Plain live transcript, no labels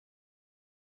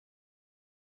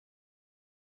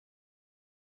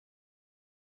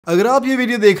अगर आप ये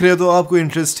वीडियो देख रहे हो तो आपको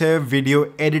इंटरेस्ट है वीडियो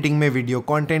एडिटिंग में, वीडियो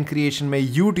कंटेंट क्रिएशन में,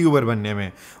 यूट्यूबर बनने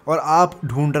में, और आप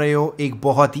ढूंढ रहे हो एक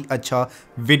बहुत ही अच्छा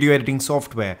वीडियो एडिटिंग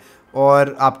सॉफ्टवेयर,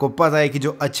 और आपको पता है कि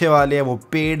जो अच्छे वाले हैं वो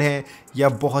पेड हैं या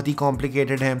बहुत ही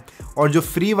कॉम्प्लिकेटेड हैं, और जो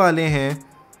फ्री वाले हैं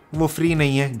वो फ्री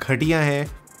नहीं है, घटिया हैं,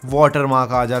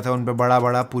 वाटरमार्क आ जाता है उन पर बड़ा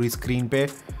बड़ा पूरी स्क्रीन पे।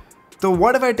 तो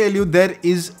what if I tell you, there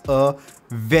is a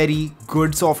very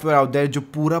good software out there जो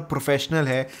पूरा प्रोफेशनल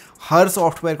है, हर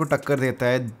सॉफ्टवेयर को टक्कर देता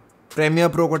है, प्रीमियर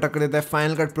प्रो को टक्कर देता है,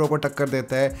 फाइनल कट प्रो को टक्कर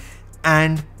देता है,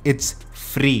 एंड इट्स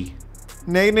फ्री।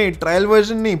 नहीं, ट्रायल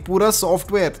वर्जन नहीं, पूरा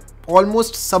सॉफ्टवेयर,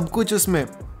 ऑलमोस्ट सब कुछ उसमें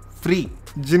फ्री।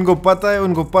 जिनको पता है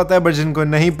उनको पता है, बट जिनको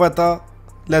नहीं पता,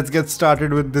 let's get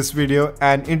started with this video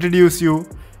and introduce you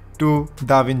to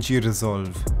Davinci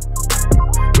Resolve.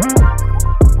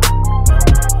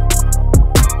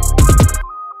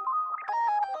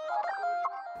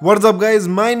 What's up guys,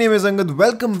 my name is Angad,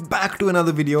 welcome back to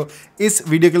another video. इस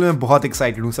वीडियो के लिए मैं बहुत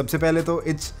एक्साइटेड हूँ। सबसे पहले तो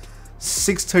इट्स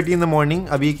 6:30 in the morning,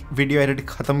 अभी वीडियो एडिट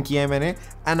खत्म किया है मैंने,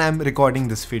 and I am recording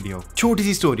this video. छोटी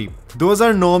सी स्टोरी,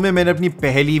 2009 में मैंने अपनी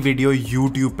पहली वीडियो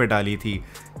YouTube पे डाली थी,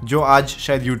 जो आज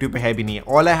शायद YouTube पे है भी नहीं है।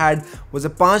 All I had was a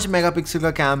 5 megapixel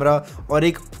का कैमरा और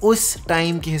एक उस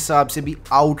टाइम के हिसाब से भी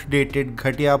आउटडेटेड,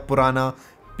 घटिया, पुराना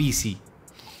PC.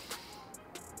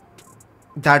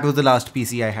 That was the last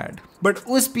PC I had. But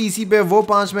उस पीसी पे वो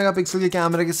 5 मेगापिक्सल के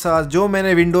कैमरे के साथ जो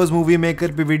मैंने विंडोज़ मूवी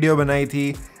मेकर पे वीडियो बनाई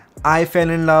थी, आई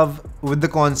fail in love with the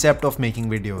concept of making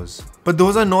videos. पर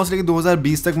 2009 से लेकर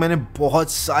 2020 तक मैंने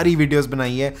बहुत सारी वीडियोज़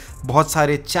बनाई है, बहुत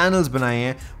सारे चैनल्स बनाए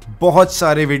हैं, बहुत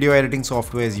सारे वीडियो एडिटिंग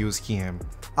सॉफ्टवेयर यूज़ किए हैं।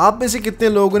 आप में से कितने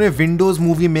लोगों ने विंडोज़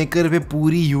मूवी मेकर पे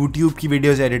पूरी यूट्यूब की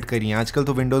वीडियोज़ एडिट करी हैं? आजकल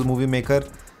तो विंडोज़ मूवी मेकर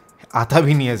आता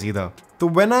भी नहीं है सीधा। तो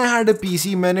when I had a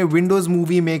PC, मैंने विंडोज़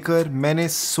मूवी मेकर, मैंने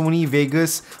सोनी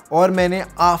वेगस और मैंने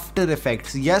आफ्टर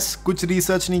इफेक्ट्स, यस कुछ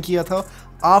रिसर्च नहीं किया था,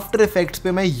 आफ्टर इफेक्ट्स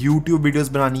पे मैं यूट्यूब वीडियोस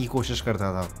बनाने की कोशिश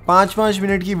करता था। 5-5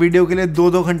 मिनट की वीडियो के लिए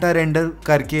 2-2 घंटा रेंडर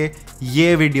करके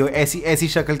ये वीडियो ऐसी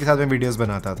शक्ल के साथ मैं वीडियोस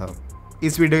बनाता था।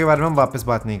 इस वीडियो के बारे में हम वापस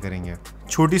बात नहीं करेंगे,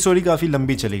 छोटी स्टोरी काफ़ी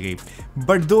लंबी चली गई।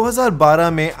 बट 2012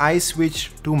 में आई स्विच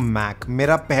टू मैक।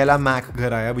 मेरा पहला मैक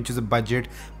घर आया, which is a budget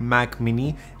Mac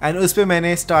mini, and उस पर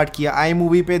मैंने स्टार्ट किया आई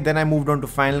मूवी पे। Then I moved on to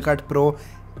final cut pro,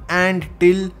 and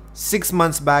till 6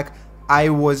 months back I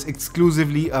was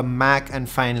exclusively a Mac and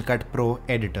final cut pro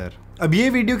editor. अब ये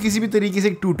video किसी भी तरीके से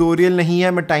एक ट्यूटोरियल नहीं है,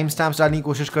 मैं टाइम स्टैम्प्स डालने की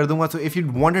कोशिश कर दूंगा, तो if you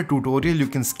want a tutorial you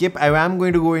can skip. I am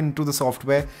going to go into the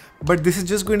software, but this is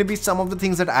just going to be some of the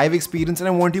things that I have experience and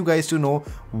I want you guys to know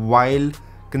while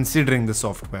considering the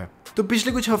software. तो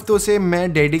पिछले कुछ हफ्तों से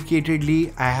मैं dedicatedly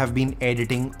I have been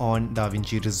editing on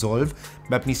Davinci Resolve।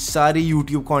 मैं अपनी सारी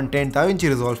YouTube content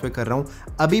Davinci Resolve पे कर रहा हूँ।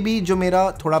 अभी भी जो मेरा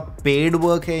थोड़ा पेड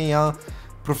वर्क है या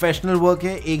प्रोफेशनल वर्क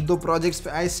है, 1-2 प्रोजेक्ट्स पे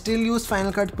I still use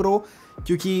final cut pro,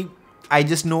 क्योंकि I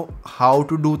just know how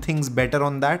to do things better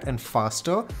on that and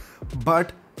faster.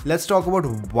 But let's talk about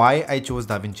why I chose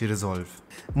Davinci Resolve.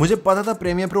 मुझे पता था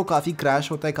Premiere Pro काफ़ी crash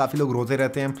होता है, काफ़ी लोग रोते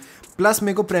रहते हैं, प्लस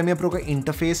मेरे को Premiere Pro का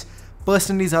इंटरफेस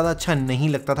पर्सनली ज़्यादा अच्छा नहीं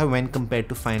लगता था when compared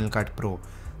to Final Cut Pro.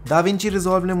 Davinci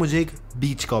Resolve ने मुझे एक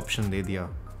बीच का ऑप्शन दे दिया।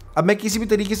 अब मैं किसी भी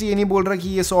तरीके से ये नहीं बोल रहा कि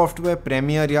ये सॉफ्टवेयर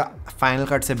Premiere या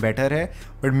Final Cut से बेटर है,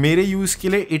 बट मेरे यूज़ के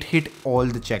लिए it hit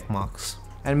all the check marks.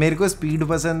 And मेरे को स्पीड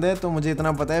पसंद है, तो मुझे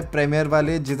इतना पता है प्रीमियर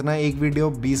वाले जितना एक वीडियो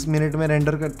 20 मिनट में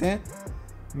रेंडर करते हैं,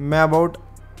 मैं अबाउट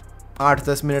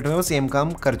 8-10 मिनट में वो सेम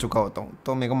काम कर चुका होता हूँ,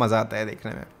 तो मेरे को मज़ा आता है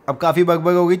देखने में। अब काफ़ी बग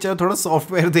हो गई, चलो थोड़ा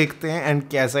सॉफ्टवेयर देखते हैं एंड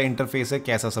कैसा इंटरफेस है,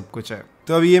 कैसा सब कुछ है।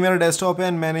 तो अब ये मेरा डेस्कटॉप है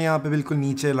एंड मैंने यहाँ पे बिल्कुल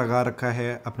नीचे लगा रखा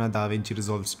है अपना Davinci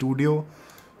Resolve स्टूडियो।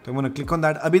 तो मैं क्लिक ऑन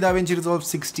दैट। अभी Davinci Resolve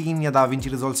 16 या Davinci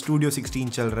Resolve Studio 16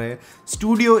 चल रहा है।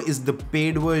 Studio is the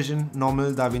paid version,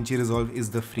 normal Davinci Resolve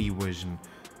is the free version.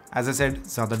 As I said,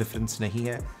 ज़्यादा डिफरेंस नहीं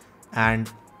है। एंड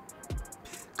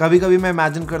कभी कभी मैं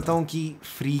इमेजिन करता हूँ कि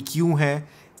फ्री क्यों है।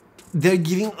 They are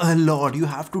giving a lot, you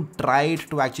have to try it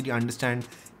to actually understand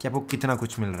कि आपको कितना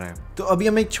कुछ मिल रहा है। तो अभी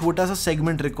हम एक छोटा सा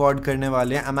सेगमेंट रिकॉर्ड करने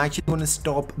वाले हैं। I am actually gonna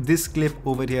stop this clip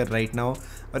over here right now,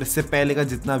 और इससे पहले का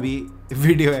जितना भी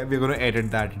वीडियो है we are gonna edit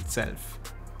that itself.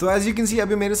 तो एज यू कैन सी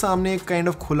अभी मेरे सामने एक काइंड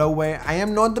ऑफ खुला हुआ है। I am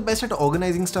not the best at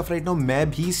organising stuff right now, मैं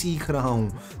भी सीख रहा हूँ,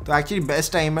 तो एक्चुअली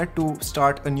बेस्ट टाइम है to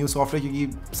start a new software,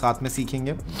 क्योंकि साथ में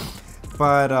सीखेंगे।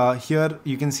 पर here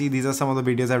you can see these are some of the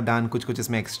videos I have done, कुछ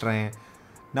इसमें एक्स्ट्रा हैं।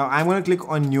 Now I am gonna click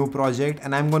on new project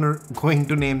and I am going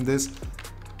to name this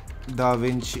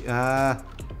Davinci,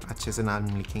 अच्छे से नाम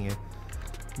लिखेंगे,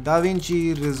 Davinci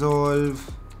Resolve।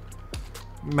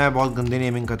 मैं बहुत गंदे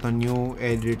नेमिंग करता हूँ, न्यू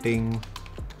एडिटिंग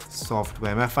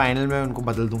सॉफ्टवेयर। मैं फाइनल में उनको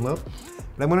बदल दूंगा,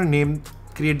 but I gonna name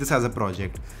create this as a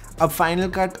project. अब फाइनल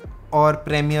कट और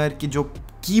प्रीमियर की जो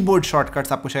कीबोर्ड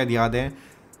शॉर्टकट्स आपको शायद याद हैं,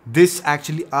 this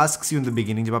actually asks you in the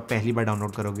beginning, जब आप पहली बार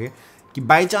डाउनलोड करोगे, कि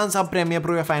बाई चांस आप प्रीमियर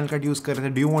प्रो या फाइनल कट यूज़ कर रहे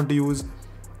थे, do you want to use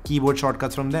keyboard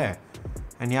shortcuts from there,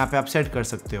 and यहाँ पे आप सेट कर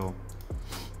सकते हो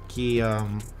कि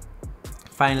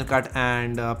final cut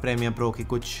and premiere pro के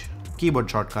कुछ कीबोर्ड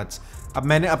शॉर्टकट्स। अब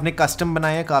मैंने अपने कस्टम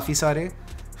बनाए हैं काफ़ी सारे,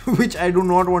 विच I do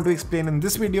not want to explain in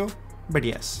this video, but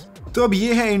yes. तो अब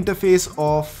ये है इंटरफेस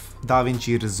ऑफ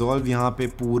दाविंची रिजॉल्व। यहाँ पे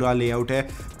पूरा लेआउट है।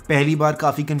 पहली बार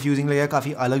काफ़ी कंफ्यूजिंग लगेगा,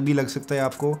 काफ़ी अलग भी लग सकता है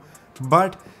आपको,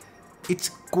 but it's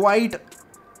quite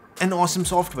an awesome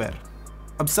software.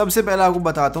 अब सबसे पहले आपको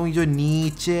बताता हूँ, जो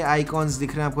नीचे आइकॉन्स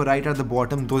दिख रहे हैं आपको right at the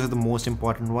bottom, those are the most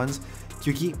important ones,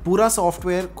 क्योंकि पूरा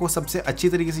सॉफ्टवेयर को सबसे अच्छी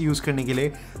तरीके से यूज़ करने के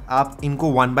लिए आप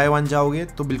इनको 1 by 1 जाओगे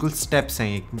तो बिल्कुल स्टेप्स हैं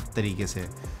एक तरीके से।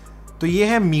 तो ये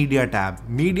है मीडिया टैब।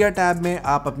 मीडिया टैब में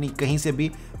आप अपनी कहीं से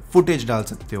भी फुटेज डाल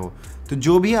सकते हो। तो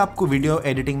जो भी आपको वीडियो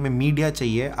एडिटिंग में मीडिया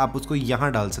चाहिए, आप उसको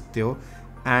यहाँ डाल सकते हो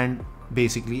and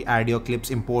basically add your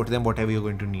clips, import them, whatever you are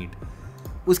going to need.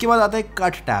 उसके बाद आता है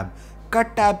कट टैब।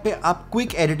 कट टैब पे आप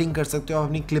क्विक एडिटिंग कर सकते हो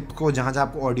अपनी क्लिप को, जहाँ जहाँ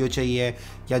आपको ऑडियो चाहिए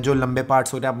या जो लंबे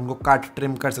पार्ट्स होते हैं आप उनको काट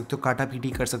ट्रिम कर सकते हो, काटा पीटी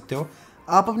कर सकते हो।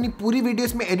 आप अपनी पूरी वीडियो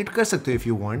इसमें एडिट कर सकते हो if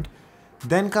you want.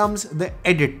 Then comes the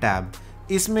edit tab.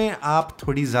 इसमें आप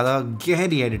थोड़ी ज़्यादा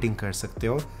गहरी एडिटिंग कर सकते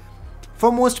हो।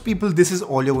 For most people this is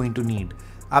all you going to need.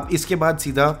 आप इसके बाद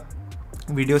सीधा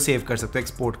वीडियो सेव कर सकते हो,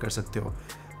 एक्सपोर्ट कर सकते हो।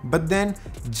 बट देन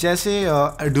जैसे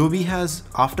Adobe has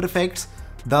after effects,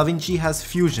 Da Vinci has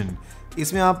fusion.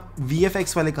 इसमें आप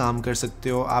VFX वाले काम कर सकते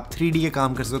हो, आप 3D के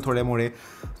काम कर सकते हो, थोड़े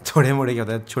मोड़े क्या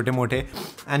होता है, छोटे मोटे,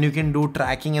 and you can do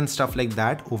trekking and stuff like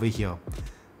that over here.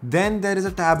 Then there is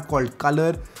a tab called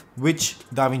colour which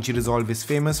Da Vinci resolve is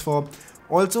famous for.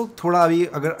 Also थोड़ा अभी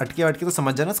अगर अटके तो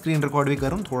समझ जाना, स्क्रीन रिकॉर्ड भी कर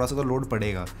रहा हूँ, थोड़ा सा तो लोड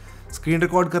पड़ेगा। स्क्रीन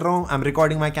रिकॉर्ड कर रहा हूँ, I am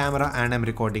recording my camera and I am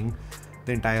recording the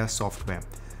entire software.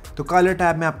 तो कलर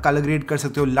टैब में आप कलर ग्रेड कर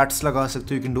सकते हो, लट्स लगा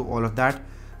सकते हो, you can do all of that.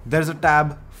 There is a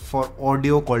tab for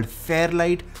audio called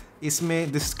फेयरलाइट।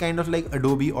 इसमें this kind of like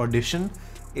Adobe audition.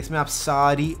 इसमें आप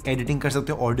सारी एडिटिंग कर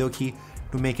सकते हो ऑडियो की,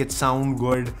 to make it sound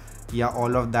good या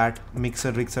ऑल ऑफ दैट,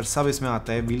 मिक्सर विक्सर सब इसमें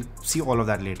आता है। We'll see all of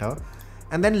that letter.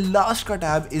 And then last का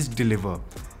टैब इज़ डिलीवर।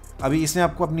 अभी इसमें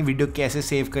आपको अपनी वीडियो कैसे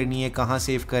सेव करनी है, कहाँ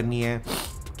सेव करनी है,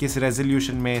 किस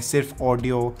रेजोल्यूशन में, सिर्फ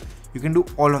audio, you can do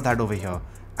all of that over here.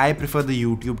 I prefer the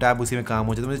YouTube tab, उसी में काम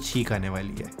हो जाता है, मुझे छींक आने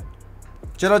वाली है।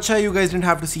 चलो अच्छा, you guys didn't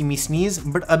have to C me sneeze,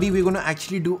 but अभी we gonna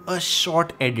actually do a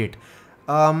short edit.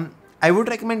 I would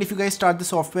recommend if you guys start the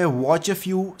software, watch a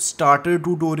few starter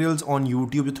tutorials on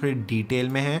YouTube जो थोड़े detail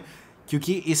में हैं,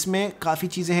 क्योंकि इसमें काफ़ी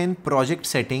चीज़ें हैं इन प्रोजेक्ट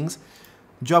सेटिंग्स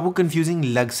जो आपको कंफ्यूजिंग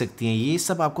लग सकती हैं। ये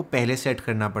सब आपको पहले सेट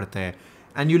करना पड़ता है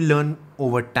and you learn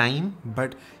over time.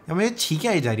 But मुझे छींके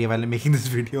आई जा रही है वाले मेकिंग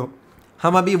दिस वीडियो।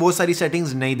 हम अभी वो सारी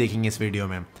सेटिंग्स नहीं देखेंगे इस वीडियो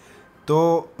में। तो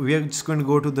we are just going to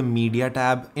go to the media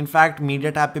tab. In fact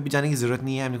media tab पे भी जाने की ज़रूरत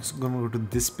नहीं है। I am just going to go to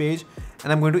this page and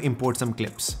I am going to import some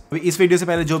clips. अभी इस वीडियो से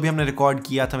पहले जो भी हमने रिकॉर्ड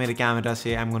किया था मेरे कैमरा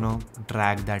से, I am gonna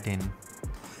drag that in.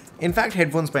 In fact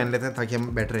headphones पहन लेते हैं ताकि हम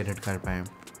बेटर एडिट कर पाएँ।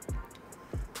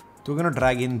 तो gonna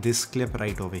drag in this clip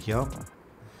right over here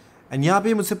and यहाँ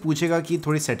पे मुझसे पूछेगा कि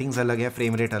थोड़ी सेटिंग्स अलग है,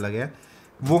 फ्रेम रेट अलग है,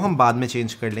 वो हम बाद में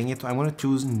चेंज कर लेंगे। तो I am gonna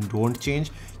choose don't change,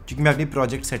 क्योंकि मैं अपनी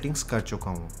प्रोजेक्ट सेटिंग्स कर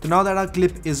चुका हूँ। तो now that our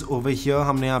clip is over here,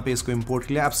 हमने यहाँ पे इसको इंपोर्ट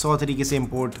किया। आप 100 तरीके से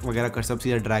इंपोर्ट वगैरह कर सकते हो,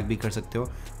 सीधा ड्रैग भी कर सकते हो,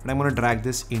 but I am gonna drag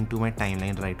this into my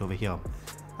timeline right over here.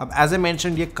 अब एज आई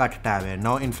मेंशन्ड ये कट टैब है।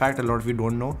 Now in fact a lot we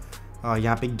don't know,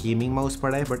 यहाँ पे गेमिंग माउस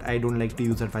पड़ा है, but I don't like to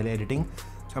use that file editing,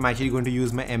 so I am actually going to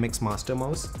use my MX master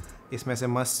mouse. इसमें से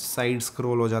मस्त side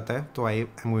scroll हो जाता है, तो I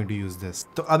am going to use this.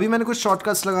 तो अभी मैंने कुछ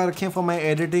शॉर्टकट्स लगा रखे हैं for my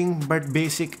editing, but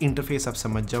basic interface आप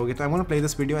समझ जाओगे। तो I am gonna play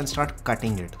this video and start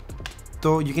cutting it.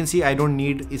 तो you can see I don't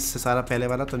need इससे सारा पहले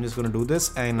वाला, तो I am just gonna do this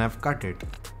and I have cut it.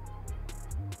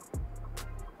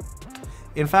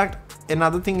 In fact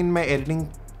another thing in my editing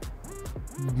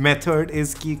method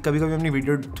is कि कभी कभी अपनी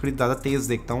वीडियो थोड़ी ज़्यादा तेज़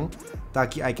देखता हूँ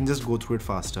ताकि I can just go through it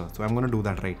faster. तो I am gonna do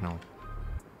that right now.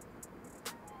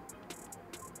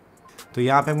 तो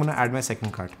यहाँ पे I'm gonna add my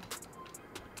second cut.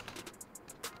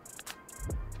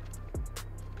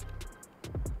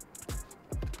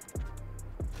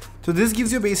 तो this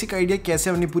gives you basic idea कैसे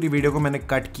अपनी पूरी वीडियो को मैंने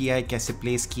कट किया है, कैसे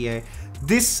प्लेस किया है।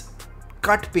 This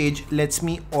cut page let's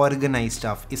me organise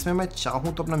stuff. इसमें मैं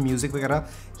चाहूँ तो अपना म्यूजिक वगैरह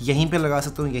यहीं पे लगा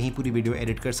सकता हूँ, यहीं पूरी वीडियो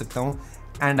एडिट कर सकता हूँ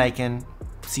एंड आई कैन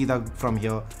सीधा from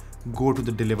here go to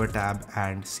the deliver tab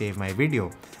and save my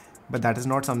video. But that is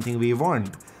not something we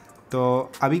want. तो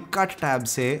अभी कट टैब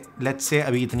से लेट्स से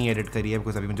अभी इतनी एडिट करी है,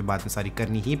 बिकॉज अभी मुझे बाद में सारी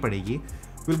करनी ही पड़ेगी।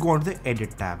 Will go on to the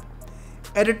edit tab.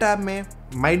 Edit tab में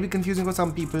might be confusing for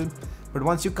some people, but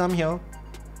once you come here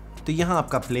तो यहाँ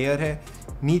आपका प्लेयर है,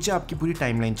 नीचे आपकी पूरी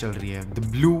टाइमलाइन चल रही है। The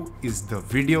blue is the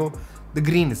video, the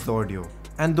green is the audio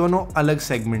and दोनों अलग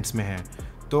सेगमेंट्स में हैं,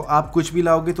 तो आप कुछ भी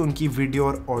लाओगे तो उनकी वीडियो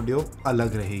और ऑडियो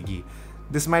अलग रहेगी।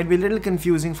 This might be little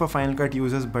confusing for final cut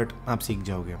users, but आप सीख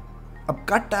जाओगे। अब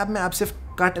कट टैब में आप सिर्फ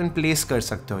कट एंड प्लेस कर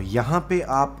सकते हो, यहाँ पे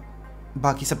आप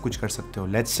बाकी सब कुछ कर सकते हो।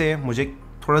 लेट्स से मुझे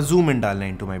थोड़ा जूम इन डालना है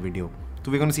इनटू माय वीडियो,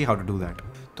 तो we can see how to do that.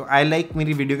 तो आई लाइक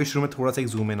मेरी वीडियो के शुरू में थोड़ा सा एक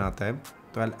जूम इन आता है,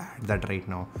 तो I add that right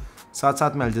now. साथ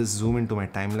साथ में I just zoom into my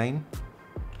timeline.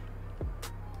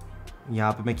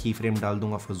 यहाँ पे मैं की फ्रेम डाल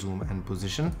दूंगा for zoom and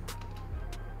position,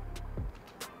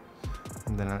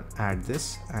 and then I'll add this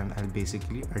and I'll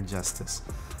basically adjust this।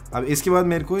 अब इसके बाद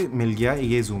मेरे को मिल गया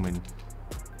ये zoom in,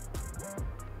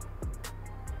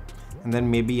 and then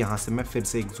may be यहाँ से मैं फिर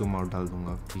से एक जूम आउट डाल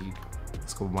दूंगा,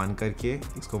 इसको 1 करके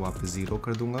इसको वापस 0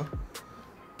 कर दूंगा,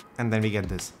 and then we get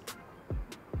this.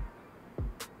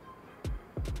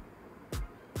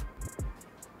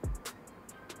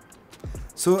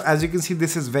 So as you can see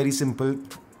this is very simple.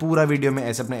 पूरा वीडियो में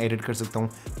ऐसे अपना एडिट कर सकता हूँ।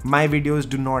 My videos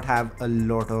do not have a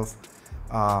lot of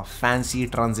fancy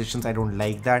transitions, I don't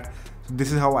like that. So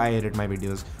this is how I edit my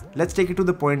videos. Let's take it to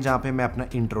the point जहाँ पे मैं अपना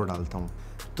intro डालता हूँ।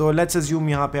 तो let's assume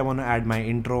यहाँ पे I want to add my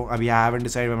intro। अभी I haven't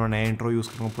decided मैं नया intro यूज़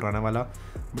करूँगा पुराना वाला,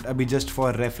 but अभी just for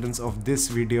reference of this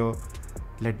video,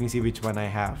 let me see which one I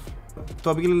have। तो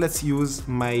अभी के लिए let's use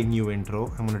my new intro।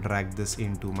 I'm gonna drag this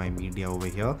into my media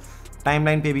over here।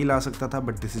 Timeline पे भी ला सकता था,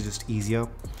 but this is just easier।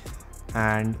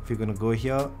 And we're gonna go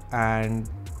here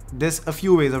and there's a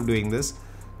few ways of doing this।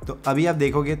 तो अभी आप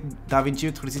देखोगे da Vinci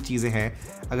में थोड़ी सी चीज़ें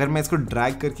हैं। अगर मैं इसको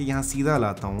ड्रैग करके यहाँ सीधा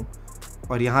लाता हूँ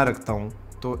और यहाँ रखता हूँ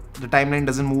तो the timeline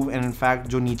doesn't move, and in fact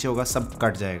जो नीचे होगा सब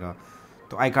कट जाएगा।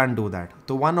 तो आई कांट डू दैट।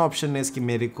 तो वन ऑप्शन है कि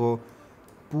मेरे को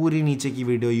पूरी नीचे की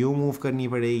वीडियो यूँ मूव करनी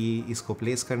पड़ेगी, इसको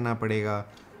प्लेस करना पड़ेगा।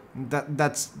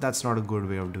 That's not a good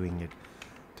way of doing it.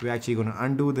 तो we actually gonna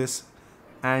undo this.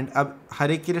 And अब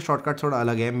हर एक के लिए शॉर्टकट थोड़ा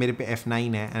अलग है। मेरे पे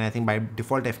F9 है, and I think by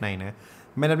default F9 है।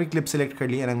 मैंने अपनी क्लिप सेलेक्ट कर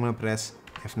ली, and I am gonna press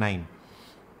F9,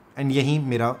 and यहीं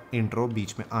मेरा इंट्रो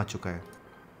बीच में आ चुका है।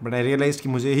 बट आई रियलाइज कि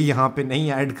मुझे ही यहाँ पे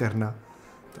नहीं ऐड करना,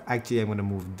 तो actually I am gonna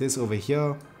move this over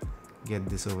here, get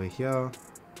this over here,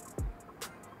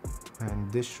 and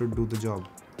this should do the job.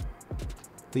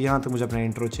 तो यहाँ तक मुझे अपना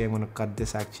इंट्रो चाहिए। I am gonna cut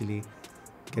this actually,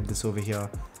 get this over here,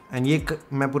 and ये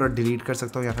मैं पूरा डिलीट कर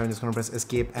सकता हूँ, या फिर जिसको प्रेस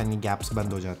एस्केप एंड ये गैप्स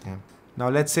बंद हो जाते हैं। नाउ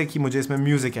लेट्स से कि मुझे इसमें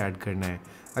म्यूज़िक ऐड करना है।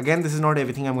 Again this is not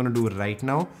everything I am gonna do right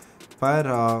now,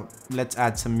 पर let's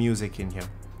add some music in here.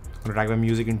 Drag my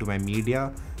music into my media,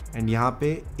 and यहाँ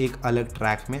पे एक अलग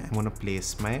ट्रैक में I am gonna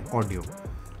place my audio.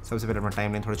 सबसे पहले अपना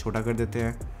timeline थोड़ा छोटा कर देते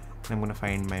हैं। I am gonna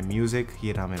find my music,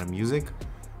 ये रहा मेरा music,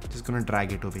 just gonna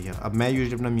drag it over here. अब मैं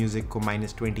यूजुअली अपना म्यूज़िक को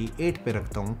 -28 पे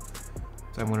रखता हूँ,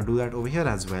 so I'm going to do that over here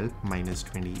as well,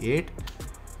 -28,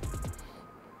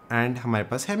 and हमारे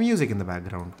पास है म्यूजिक इन द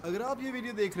बैकग्राउंड। अगर आप ये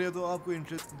वीडियो देख रहे हो तो आपको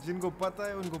इंटरेस्ट, जिनको पता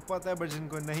है उनको पता है, बट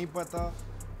जिनको नहीं पता,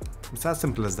 it's as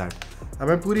simple as that. अब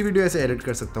मैं पूरी वीडियो ऐसे एडिट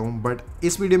कर सकता हूँ, बट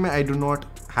इस वीडियो में I do not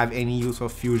have any use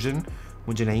of fusion.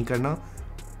 मुझे नहीं करना,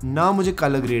 ना मुझे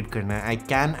कलर ग्रेड करना है। आई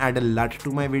कैन ऐड अ लट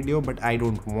to my video, but I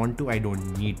don't want to, I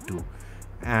don't need to,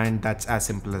 and that's as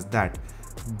simple as that.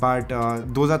 But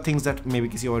those are things that may be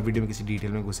किसी और वीडियो में किसी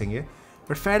detail में घुसेंगे।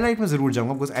 But फेयरलाइट में ज़रूर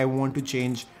जाऊँगा, because I want to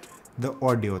change the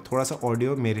audio. थोड़ा सा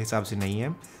ऑडियो मेरे हिसाब से नहीं है,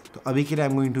 तो अभी के लिए I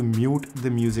am going to mute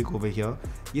the music over here.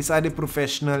 ये सारे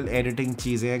प्रोफेशनल एडिटिंग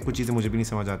चीज़ें हैं, कुछ चीज़ें मुझे भी नहीं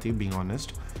समझ आती बीइंग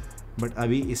ऑनेस्ट, बट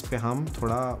अभी इस पर हम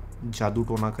थोड़ा जादू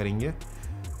टोना करेंगे।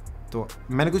 तो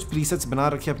मैंने कुछ प्रीसेट्स बना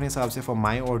रखे अपने हिसाब से फॉर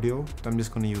माई ऑडियो, तो I am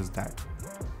just gonna use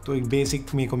that. तो एक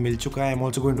बेसिक मेरे को मिल चुका है। I am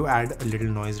also going to add a little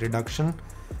noise reduction,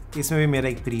 इसमें भी मेरा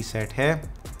एक प्रीसेट है।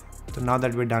 तो now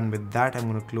that we done with that, I am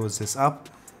gonna close this up.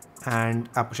 And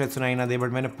आपको शायद सुनाई ना दे,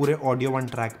 बट मैंने पूरे ऑडियो वन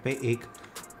ट्रैक पे एक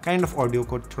काइंड ऑफ ऑडियो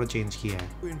को थोड़ा चेंज किया है।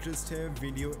 आपको इंटरेस्ट है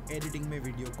वीडियो एडिटिंग में,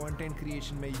 वीडियो कंटेंट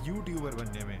क्रिएशन में, यूट्यूबर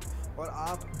बनने में, और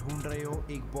आप ढूंढ रहे हो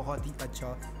एक बहुत ही अच्छा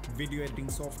वीडियो एडिटिंग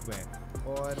सॉफ्टवेयर,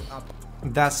 और आप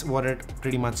that's what it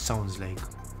pretty much sounds like.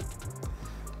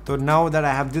 तो now that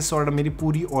I have this sort, मेरी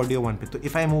पूरी ऑडियो वन पे, तो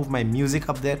if I move my music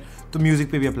up there तो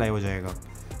म्यूज़िक पे भी अप्लाई हो जाएगा,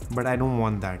 but I don't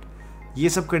want that. ये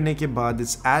सब करने के बाद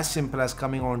it's as simple as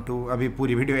coming on to, अभी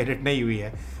पूरी वीडियो एडिट नहीं हुई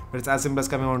है, but it's as simple as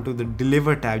coming on to the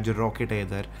deliver tab, जो रॉकेट है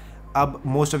इधर। अब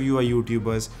most of you are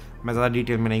YouTubers, मैं ज़्यादा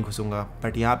डिटेल में नहीं घुसूँगा,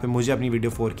 बट यहाँ पे मुझे अपनी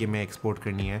वीडियो 4K में एक्सपोर्ट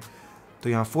करनी है। तो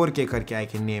यहाँ 4K करके I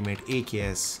can name it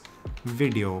AKS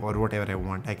video और what ever I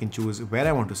want. I can choose where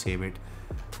I want to save it.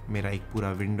 मेरा एक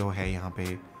पूरा विंडो है यहाँ पे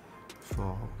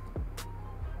फॉर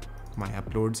माई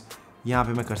अपलोड्स। यहाँ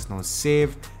पे मैं कर सकता हूँ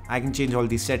save. I can change all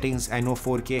the settings. I know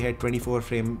 4K है, 24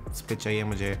 फ्रेम्स पे चाहिए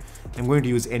मुझे। I am going to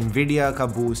use NVIDIA का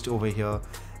boost over here,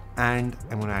 and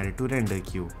I am going to add it to render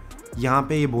Q. यहाँ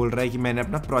पे ये बोल रहा है कि मैंने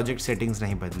अपना प्रोजेक्ट सेटिंग्स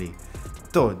नहीं बदली।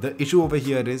 तो the issue over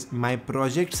here is my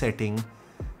project setting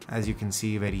as you can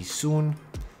see very soon.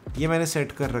 ये मैंने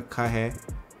सेट कर रखा है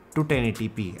टू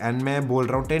 1080p एंड मैं बोल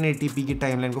रहा हूँ 1080p की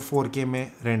टाइमलाइन को 4K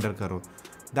में रेंडर करो।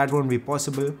 That won't be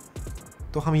possible.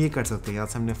 तो हम ये कर सकते हैं, यहाँ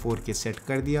से हमने 4K सेट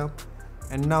कर दिया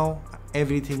and now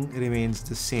everything remains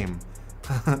the same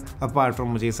apart from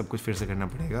मुझे ये सब कुछ फिर से करना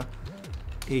पड़ेगा।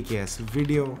 AKS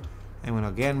video, I want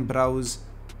again browse,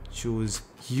 choose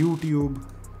YouTube,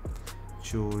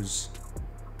 choose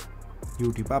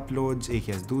YouTube uploads,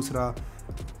 AKS दूसरा,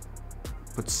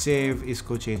 कुछ सेव,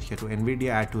 इसको चेंज किया to NVIDIA,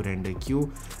 add to render Q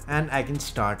and I can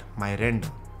start my render.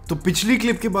 तो पिछली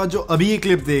क्लिप के बाद जो अभी ये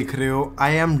क्लिप देख रहे हो,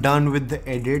 I am done with the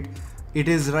edit. It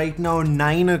is right now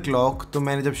 9 o'clock। तो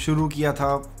मैंने जब शुरू किया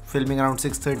था फिल्मिंग अराउंड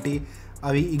 6:30,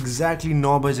 अभी एग्जैक्टली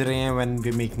 9 बज रहे हैं when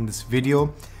we making this video.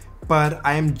 पर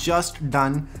आई एम जस्ट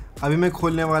डन। अभी मैं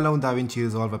खोलने वाला हूँ दाविंची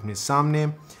रिजॉल्व अपने सामने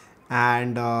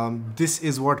and this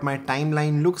is what my time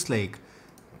line looks like.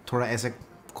 थोड़ा ऐसे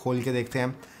खोल के देखते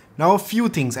हैं। Now few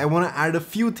things I want to add a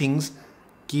few things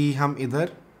कि हम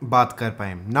इधर बात कर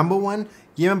पाएँ। नंबर 1,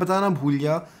 ये मैं बताना भूल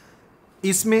गया,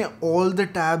 इसमें all the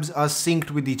tabs are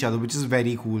synced with each other which is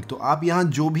very cool. तो आप यहाँ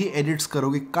जो भी एडिट्स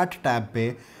करोगे कट टैब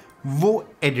पे, वो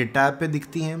एडिट टैब पे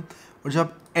दिखती हैं, और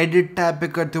जब एडिट टैब पे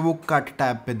करते हो वो कट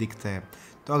टैब पे दिखता है।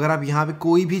 तो अगर आप यहाँ पे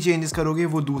कोई भी चेंजेस करोगे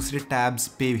वो दूसरे टैब्स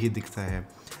पे भी दिखता है।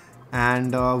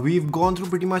 And weave gone through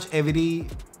pretty much every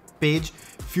page.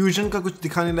 Fusion का कुछ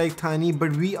दिखाने लायक था नहीं,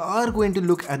 but we are going to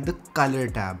look at the colour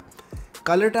tab.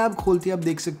 Colour tab खोलते ही आप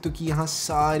देख सकते हो कि यहाँ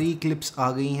सारी क्लिप्स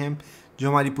आ गई हैं जो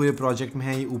हमारी पूरे प्रोजेक्ट में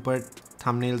है। ये ऊपर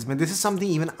थंबनेल्स में, this is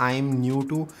something even I am new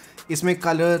to. इसमें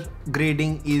colour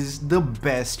grading is the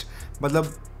best.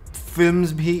 मतलब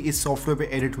फिल्म्स भी इस सॉफ्टवेयर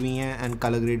पे एडिट हुई हैं एंड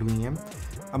कलर ग्रेड हुई हैं।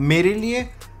 अब मेरे लिए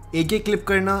एक एक क्लिप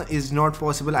करना is not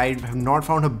possible. I have not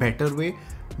found a better way,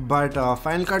 but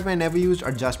final cut में I never used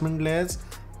adjustment layers.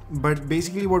 But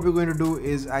basically what we are going to do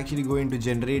is actually going to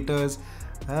generators.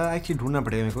 Actually ढूंढना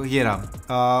पड़ेगा मेरे को। ये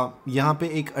रहा, यहाँ पे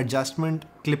एक एडजस्टमेंट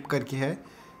क्लिप करके है,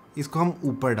 इसको हम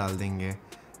ऊपर डाल देंगे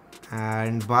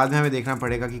एंड बाद में हमें देखना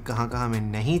पड़ेगा कि कहाँ कहाँ हमें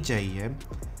नहीं चाहिए।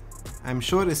 आई एम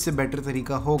श्योर इससे बेटर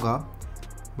तरीका होगा,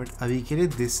 बट अभी के लिए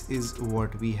this is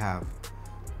what we have.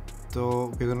 तो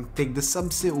वी गोना टेक दिस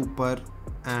सबसे ऊपर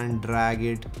and drag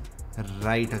it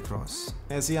right across.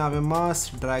 ऐसे यहाँ पे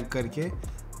मस्त ड्रैग करके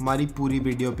हमारी पूरी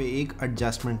वीडियो पे एक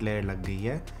एडजस्टमेंट लेयर लग गई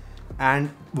है। And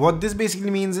what this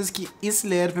basically means is कि इस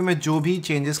लेयर पे मैं जो भी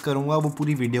चेंजेस करूँगा वो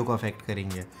पूरी वीडियो को अफेक्ट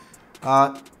करेंगे।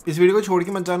 इस वीडियो को छोड़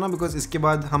के मत जाना, बिकॉज इसके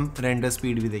बाद हम रेंडर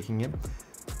स्पीड भी देखेंगे।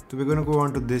 तो we gonna go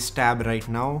on to this tab right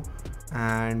now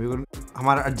and we gonna,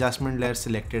 हमारा एडजस्टमेंट लेयर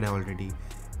सिलेक्टेड है ऑलरेडी।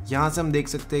 यहाँ से हम देख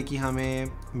सकते हैं कि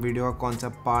हमें वीडियो का कौन सा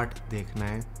पार्ट देखना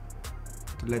है।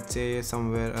 तो लेट्स से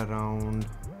समवेयर अराउंड,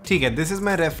 ठीक है, this is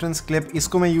my reference clip.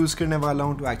 इसको मैं यूज़ करने वाला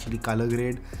हूँ टू एक्चुअली कलर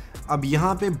ग्रेड। अब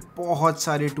यहाँ पे बहुत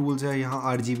सारे टूल्स हैं।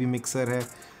 यहाँ RGB मिक्सर है,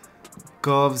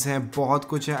 कर्व्स हैं, बहुत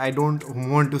कुछ है। I don't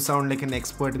want to sound like an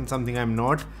expert in something, I am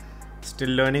not, still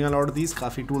learning allot these.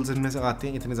 काफ़ी टूल्स इनमें से आते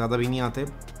हैं, इतने ज़्यादा भी नहीं आते,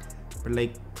 बट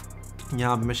लाइक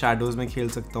यहाँ पे मैं शैडोज़ में खेल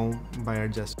सकता हूँ bye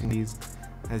adjusting these,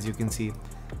 as you can see.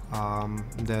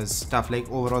 Their stuff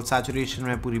like overall saturation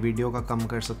मैं पूरी वीडियो का कम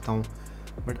कर सकता हूँ।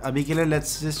 बट अभी के लिए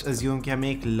लेट्स जस्ट अज्यूम कि हमें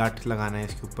एक लट लगाना है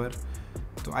इसके ऊपर।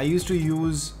 तो आई use to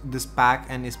use this pack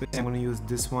and इस पर I am gonna use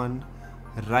this one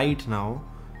right now.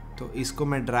 तो इसको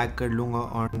मैं ड्रैग कर लूँगा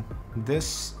on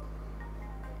this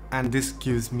and this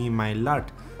gives me माई लट।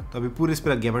 तो अभी पूरे इस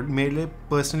पर लग गया, बट मेरे लिए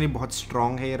पर्सनली बहुत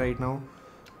स्ट्रॉन्ग है ये राइट नाउ।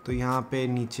 तो यहाँ पे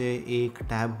नीचे एक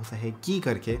टैब होता है की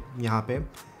करके यहाँ पे,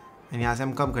 एंड यहाँ से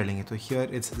हम कम कर लेंगे। तो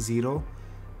here it's 0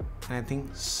 and I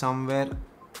think somewhere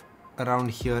around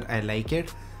here I like it.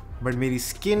 But मेरी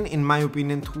स्किन इन माई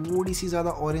ओपिनियन थोड़ी सी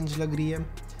ज़्यादा ऑरेंज लग रही है।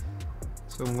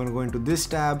 So I'm going to go into this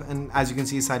tab and as you can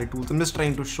see सारे tools. I'm just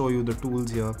trying to show you the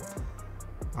tools here.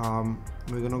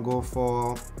 We're going to go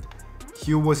for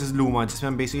Hue versus Luma, जिसमें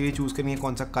हम basically choose करेंगे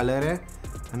कौन सा colour है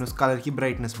and उस colour की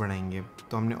brightness बढ़ाएंगे।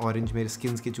 तो हमने ऑरेंज मेरे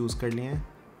स्किन्स के चूज़ कर लिए हैं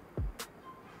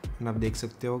एंड आप देख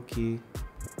सकते हो कि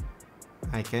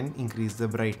I can increase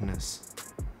the brightness.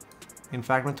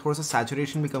 In fact मैं थोड़ा सा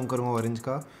सैचुरेशन भी कम करूँगा ऑरेंज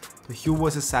का। तो Hue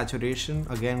versus saturation,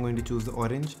 again going to choose the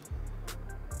orange.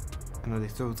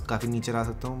 देखते हो काफ़ी नीचे ला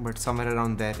सकता हूँ, but somewhere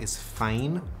around there is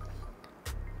fine.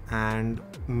 And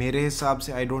मेरे हिसाब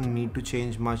से I don't need to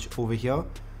change much over here,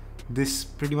 this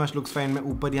pretty much looks fine. मैं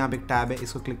ऊपर यहाँ पे एक टैब है,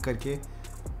 इसको क्लिक करके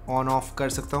ऑन ऑफ कर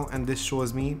सकता हूँ एंड दिस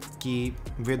शोज़ मी कि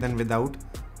विद एंड विदाउट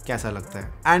कैसा लगता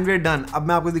है। And we are done. अब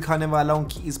मैं आपको दिखाने वाला हूँ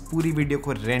कि इस पूरी वीडियो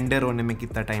को रेंडर होने में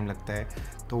कितना टाइम लगता है।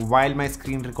 तो while my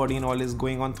screen recording and all is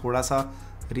going on, थोड़ा सा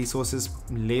रिसोर्सेज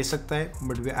ले सकता है,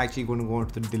 but we actually going to go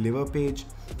to the deliver page.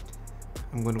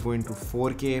 I'm going to go into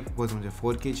 4K because मुझे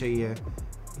 4K चाहिए।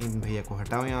 इन भैया को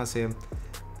हटाओ यहाँ से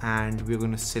and we're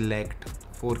going to select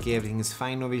 4K. Everything is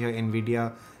fine over here.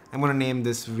 NVIDIA. I'm going to name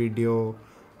this video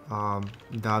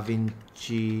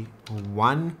Davinci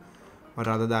 1 और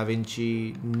rather Davinci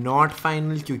not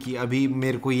final, क्योंकि अभी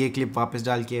मेरे को ये क्लिप वापस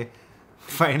डाल के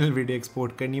फाइनल वीडियो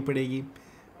एक्सपोर्ट करनी पड़ेगी.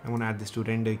 I'm going to add this to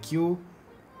render queue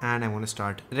and I'm going to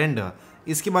start render.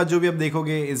 इसके बाद जो भी आप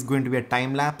देखोगे is going to be a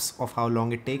time lapse of how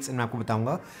long it takes, and मैं आपको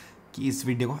बताऊंगा कि इस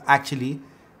वीडियो को एक्चुअली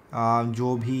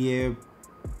जो भी ये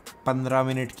 15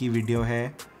 मिनट की वीडियो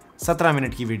है, 17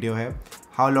 मिनट की वीडियो है,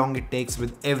 how long it takes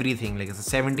with everything. Like it's a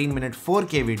 17-minute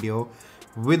 4K video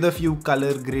with a few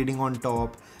color grading on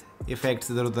top,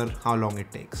 effects इधर उधर, how long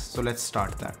it takes. So let's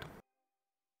start that.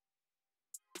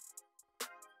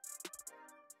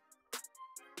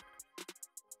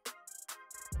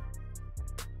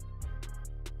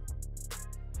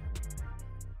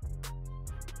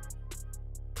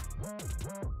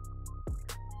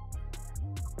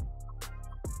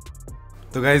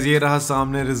 तो guys ये रहा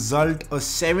सामने result. और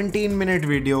 17 minute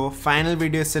video. Final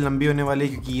video इससे लंबी होने वाली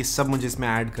है क्योंकि ये सब मुझे इसमें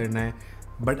ऐड करना है,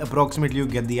 but approximately you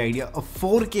get the idea.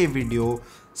 4K video,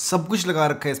 सब कुछ लगा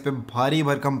रखा है इस पर, भारी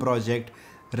भरकम project,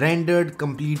 rendered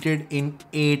completed in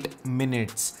 8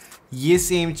 minutes. ये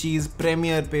सेम चीज़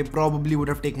प्रीमियर पे probably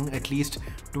would have taken at least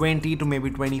 20 to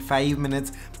maybe 25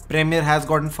 minutes. Premiere has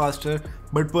gotten faster,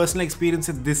 but personal experience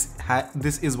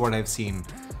this is what I've seen.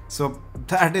 So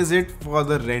that is it for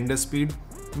the render speed.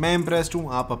 मैं impressed हूँ,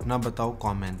 आप अपना बताओ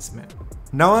comments में.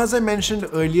 Now as I mentioned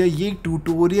earlier, ये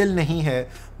tutorial नहीं है,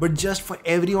 but just for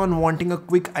everyone wanting a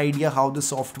quick idea how the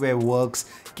software works,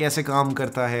 कैसे काम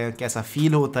करता है, कैसा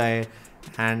feel होता है,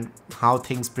 and how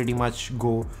things pretty much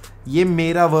go. ये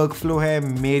मेरा वर्कफ्लो है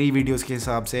मेरी वीडियोस के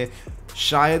हिसाब से.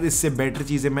 शायद इससे बेटर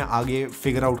चीज़ें मैं आगे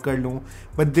फिगर आउट कर लूँ,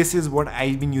 but this is what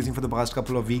I been using for the past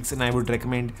couple of weeks and I would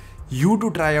recommend you to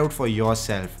try out for your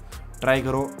self. Try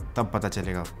करो तब पता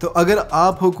चलेगा. तो अगर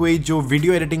आप हो कोई जो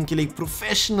वीडियो एडिटिंग के लिए एक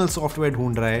प्रोफेशनल सॉफ्टवेयर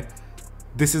ढूंढ रहा है,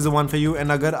 this is the one for you.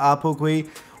 And अगर आप हो कोई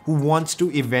who wants to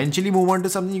eventually move on to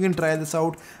something, you can try this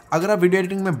out. अगर आप वीडियो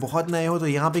एडिटिंग में बहुत नए हो तो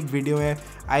यहाँ पे एक वीडियो है,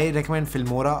 आई रिकमेंड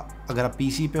फिल्मोरा. अगर आप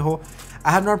PC पे हो,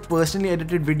 I have not personally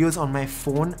edited videos on my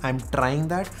phone, I am trying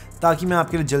that, ताकि मैं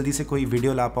आपके लिए जल्दी से कोई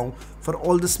वीडियो ला पाऊँ for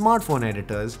all the smartphone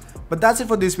editors. But that's it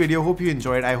for this video. Hope you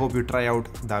enjoyed. I hope you try out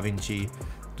Davinci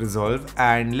Resolve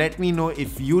and let me know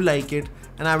if you like it,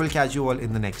 and I will catch you all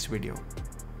in the next video.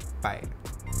 Bye.